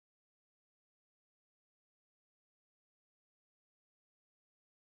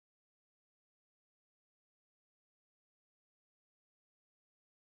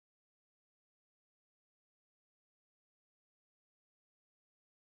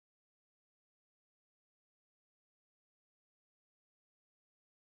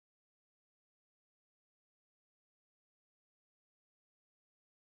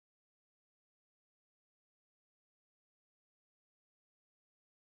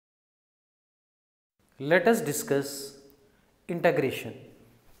Let us discuss integration.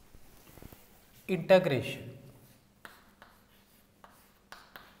 Integration.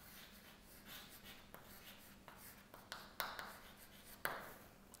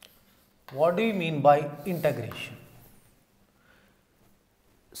 What do you mean by integration?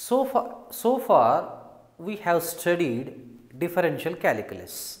 So far we have studied differential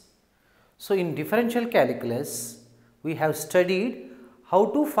calculus. So in differential calculus we have studied how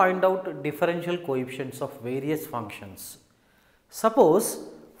to find out differential coefficients of various functions. Suppose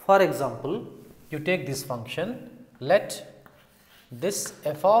for example you take this function, let this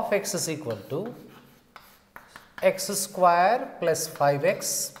f of x is equal to x square plus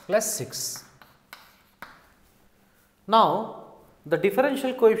 5x plus 6. Now the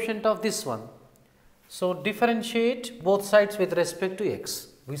differential coefficient of this one, so differentiate both sides with respect to x.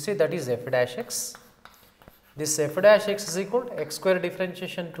 We say that is f dash x. This f dash x is equal to x square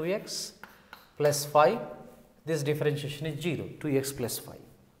differentiation 2x plus 5. This differentiation is 0, 2x plus 5.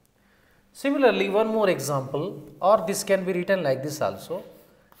 Similarly, one more example, or this can be written like this also,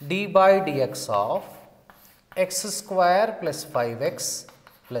 d by dx of x square plus 5x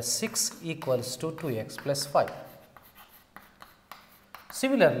plus 6 equals to 2x plus 5.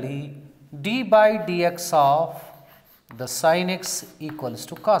 Similarly, d by dx of the sin x equals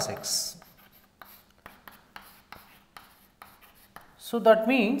to cos x. So that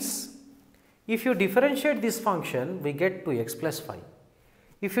means if you differentiate this function, we get 2x plus 5.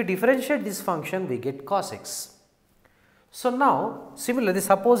 If you differentiate this function, we get cos x. So now similarly,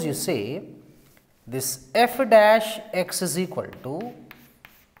 suppose you say this f dash x is equal to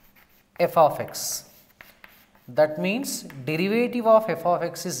f of x. That means derivative of f of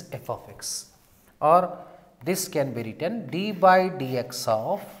x is f of x, or this can be written d by dx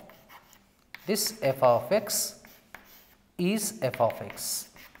of this f of x is f of x.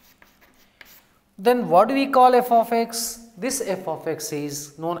 Then what do we call f of x? This f of x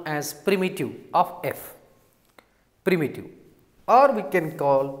is known as primitive of f, primitive, or we can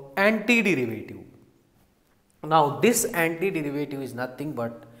call antiderivative. Now this antiderivative is nothing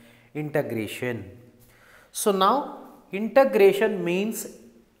but integration. So now integration means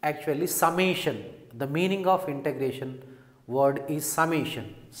actually summation. The meaning of integration word is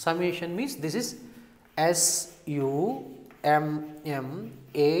summation. Summation means this is SUMMATIN.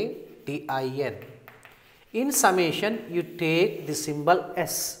 In summation you take the symbol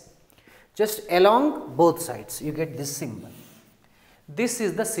S. Just along both sides you get this symbol. This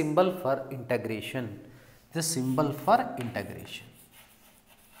is the symbol for integration. The symbol for integration.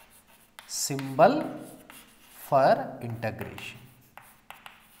 Symbol for integration.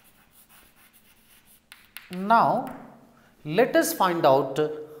 Now let us find out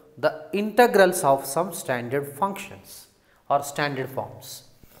the integrals of some standard functions or standard forms.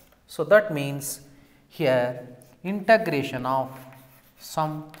 So that means here integration of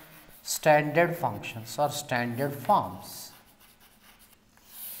some standard functions or standard forms.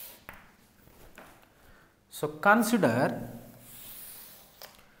 So consider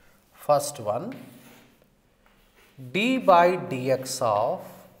first one, d by dx of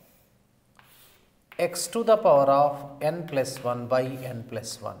x to the power of n plus 1 by n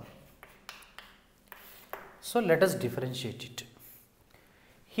plus 1. So let us differentiate it.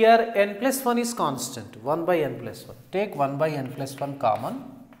 Here n plus 1 is constant, 1 by n plus 1. Take 1 by n plus 1 common.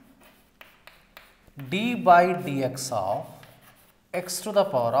 D by dx of x to the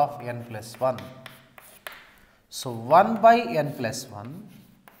power of n plus 1. So 1 by n plus 1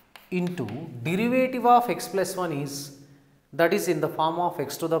 into derivative of x plus 1 is, that is in the form of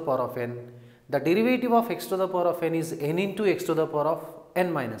x to the power of n. The derivative of x to the power of n is n into x to the power of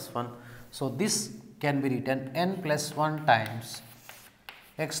n minus 1. So this can be written n plus 1 times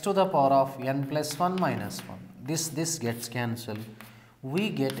x to the power of n plus 1 minus 1. This gets cancelled. We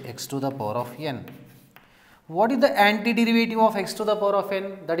get x to the power of n. What is the antiderivative of x to the power of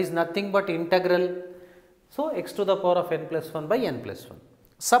n? That is nothing but integral. So x to the power of n plus 1 by n plus 1.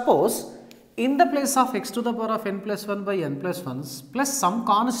 Suppose in the place of x to the power of n plus 1 by n plus 1 plus some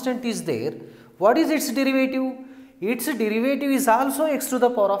constant is there. What is its derivative? Its derivative is also x to the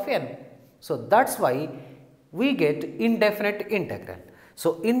power of n. So that's why we get indefinite integral.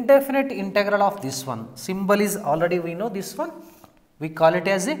 So indefinite integral of this one, symbol is already we know this one. We call it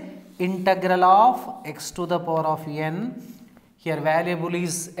as a integral of x to the power of n. Here variable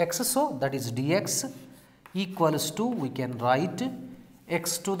is x, so that is dx equals to, we can write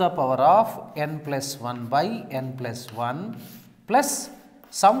x to the power of n plus 1 by n plus 1 plus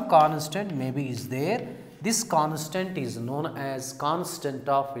some constant maybe is there. This constant is known as constant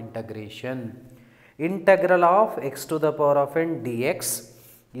of integration. Integral of x to the power of n dx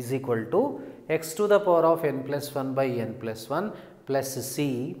is equal to x to the power of n plus 1 by n plus 1 plus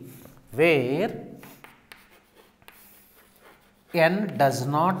c, where n does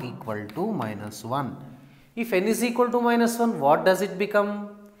not equal to minus 1. If n is equal to minus 1, what does it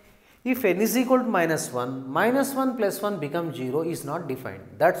become? If n is equal to minus 1 plus 1 becomes 0 is not defined.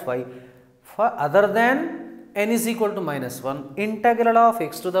 That is why for other than n is equal to minus 1, integral of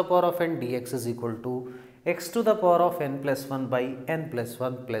x to the power of n dx is equal to x to the power of n plus 1 by n plus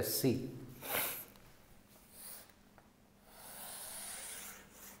 1 plus c.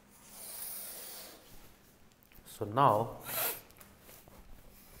 So, now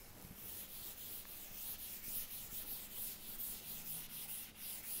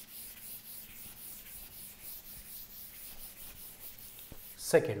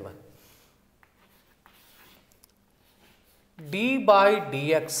second one, d by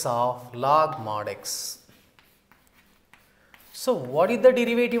dx of log mod x. So, what is the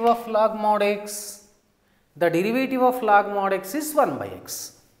derivative of log mod x? The derivative of log mod x is 1 by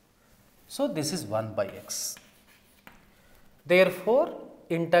x. So, this is 1 by x. Therefore,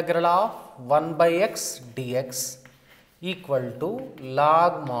 integral of 1 by x dx equal to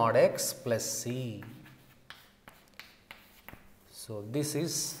log mod x plus c. So, this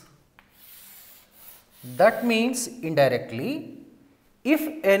is, that means indirectly, if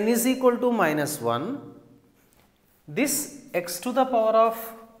n is equal to minus 1, this x to the power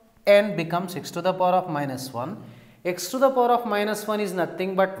of n becomes x to the power of minus 1. X to the power of minus 1 is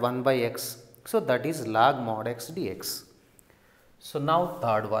nothing but 1 by x. So, that is log mod x dx. So, now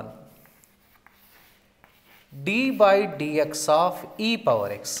third one, d by dx of e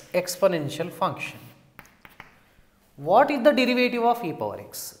power x, exponential function. What is the derivative of e power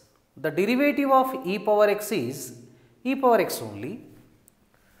x? The derivative of e power x is e power x only.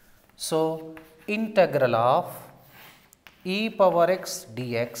 So, integral of e power x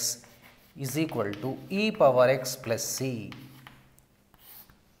dx is equal to e power x plus c.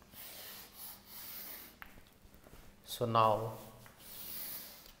 So, now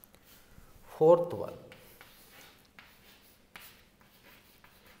fourth one,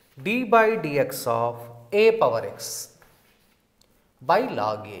 d by dx of a power x by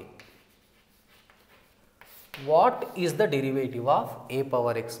log a. What is the derivative of a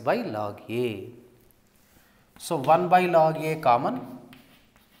power x by log a? So, 1 by log a common.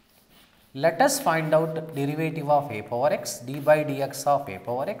 Let us find out derivative of a power x, d by dx of a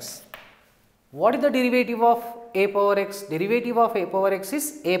power x. What is the derivative of a power x? Derivative of a power x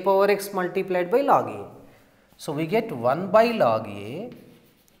is a power x multiplied by log a. So, we get 1 by log a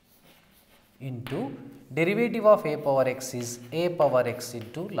into derivative of a power x is a power x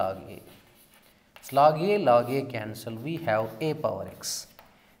into log a. So, log a cancel, we have a power x.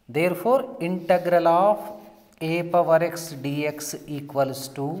 Therefore, integral of a power x dx equals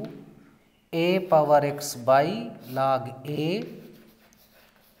to a power x by log a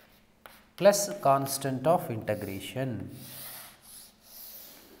plus constant of integration.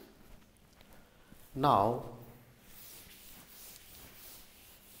 Now,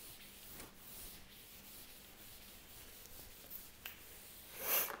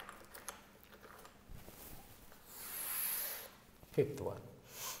 fifth one,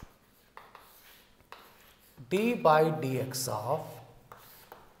 d by dx of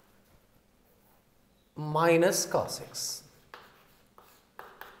minus cos x.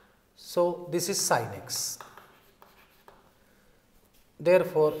 So, this is sin x.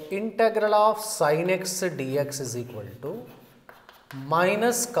 Therefore, integral of sin x dx is equal to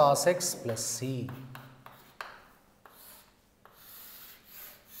minus cos x plus c.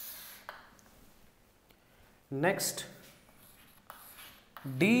 Next,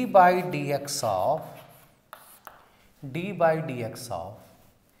 d by dx of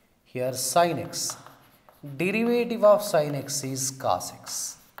here sin x, derivative of sin x is cos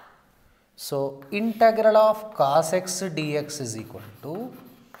x. So, integral of cos x dx is equal to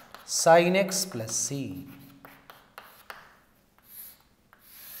sin x plus c.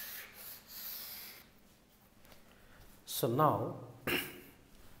 So, now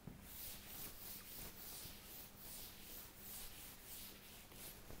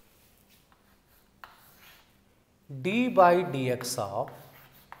d by dx of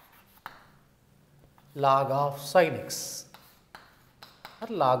log of sin x or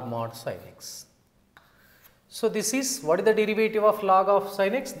log mod sin x. So, this is what is the derivative of log of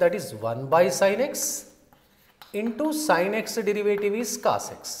sin x? That is 1 by sin x into sin x derivative is cos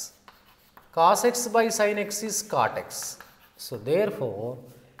x. Cos x by sin x is cot x. So, therefore,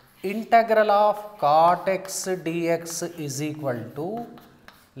 integral of cot x dx is equal to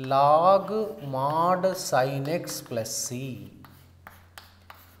log mod sin x plus c.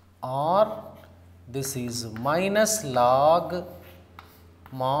 or this is minus log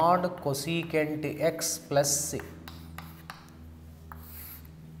mod cosecant x plus c.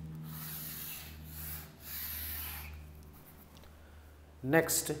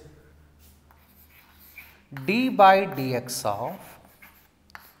 Next, d by dx of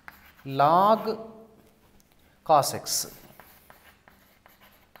log cos x.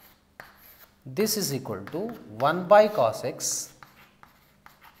 This is equal to 1 by cos x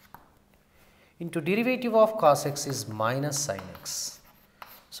into derivative of cos x is minus sin x.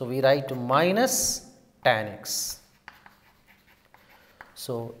 So, we write minus tan x.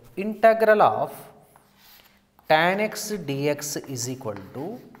 So, integral of tan x dx is equal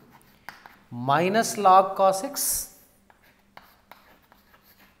to minus log cos x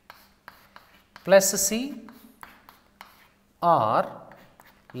plus c or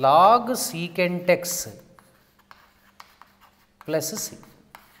log secant x plus c,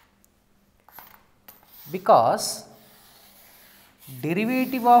 because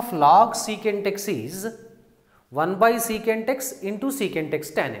derivative of log secant x is 1 by secant x into secant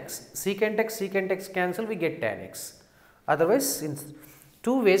x tan x. Secant x cancel, we get tan x. Otherwise, in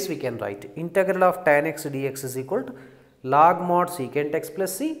two ways we can write integral of tan x dx is equal to log mod secant x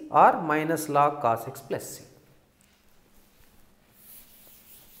plus c or minus log cos x plus c.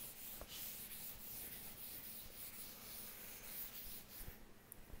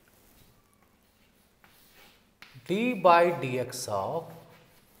 D by dx of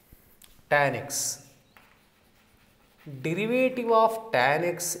tan x. Derivative of tan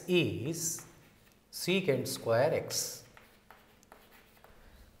x is secant square x.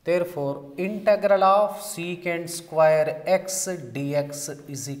 Therefore, integral of secant square x dx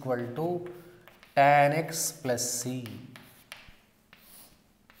is equal to tan x plus c.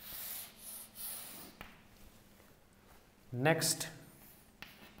 Next,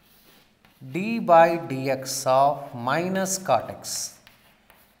 d by dx of minus cot x.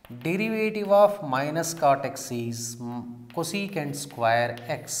 Derivative of minus cot x is cosecant square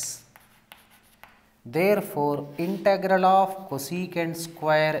x. Therefore, integral of cosecant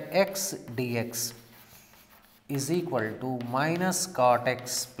square x dx is equal to minus cot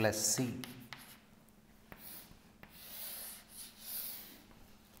x plus c.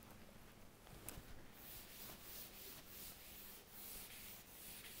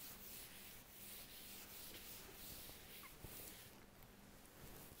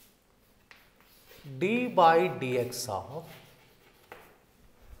 D by dx of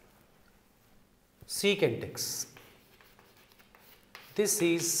secant x. This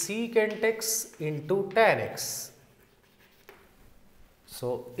is secant x into tan x.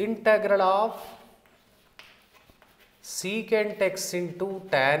 So, integral of secant x into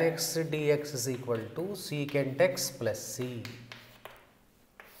tan x dx is equal to secant x plus c.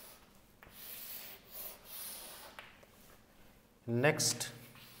 Next,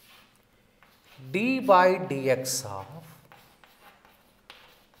 d by dx of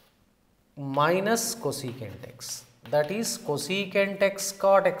minus cosecant x, that is cosecant x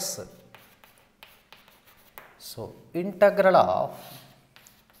cot x. So, integral of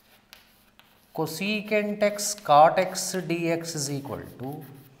cosecant x cot x dx is equal to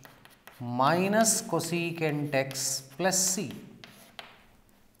minus cosecant x plus c.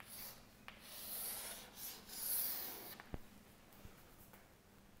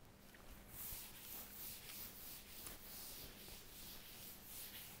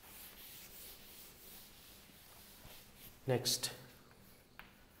 Next,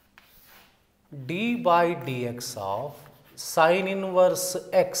 d by dx of sin inverse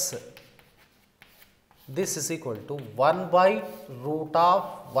x. This is equal to 1 by root of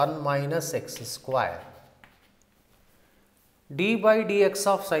 1 minus x square. D by dx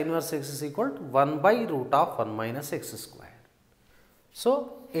of sin inverse x is equal to 1 by root of 1 minus x square.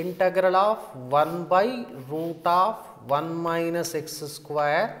 So, integral of 1 by root of 1 minus x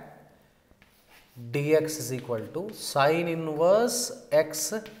square dx is equal to sin inverse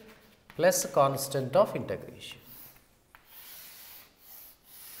x plus constant of integration.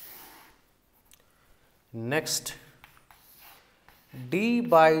 Next, d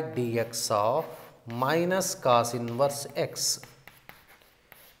by dx of minus cos inverse x.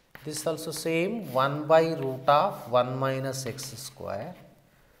 This is also same 1 by root of 1 minus x square.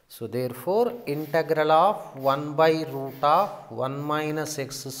 So, therefore, integral of 1 by root of 1 minus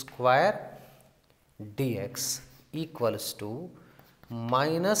x square dx equals to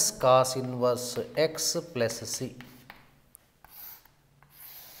minus cos inverse x plus c.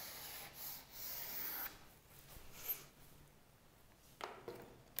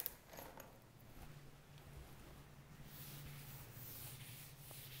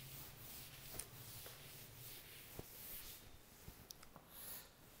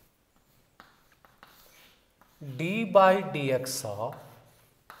 d by dx of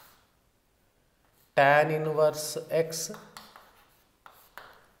tan inverse x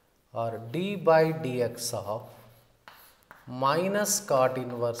or d by dx of minus cot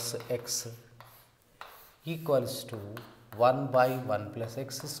inverse x equals to 1 by 1 plus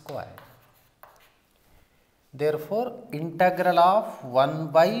x square. Therefore, integral of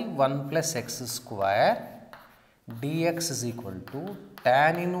 1 by 1 plus x square dx is equal to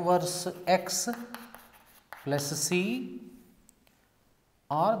tan inverse x plus c,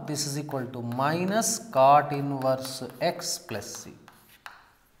 or this is equal to minus cot inverse x plus c.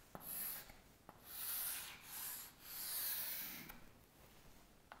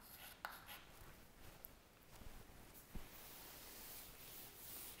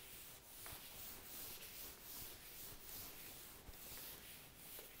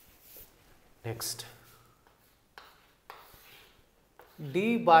 Next,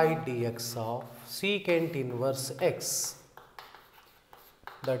 d by dx of secant inverse x,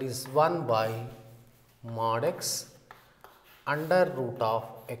 that is 1 by mod x under root of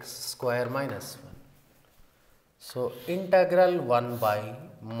x square minus 1. So, integral 1 by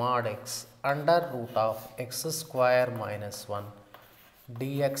mod x under root of x square minus 1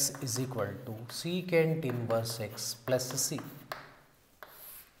 dx is equal to secant inverse x plus c.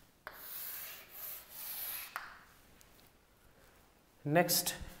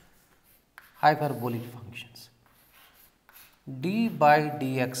 Next, hyperbolic functions. D by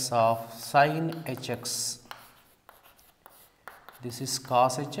dx of sin hx, this is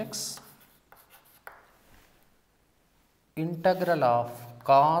cos hx, integral of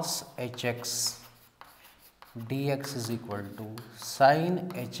cos hx dx is equal to sin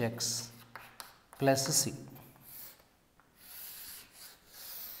hx plus c.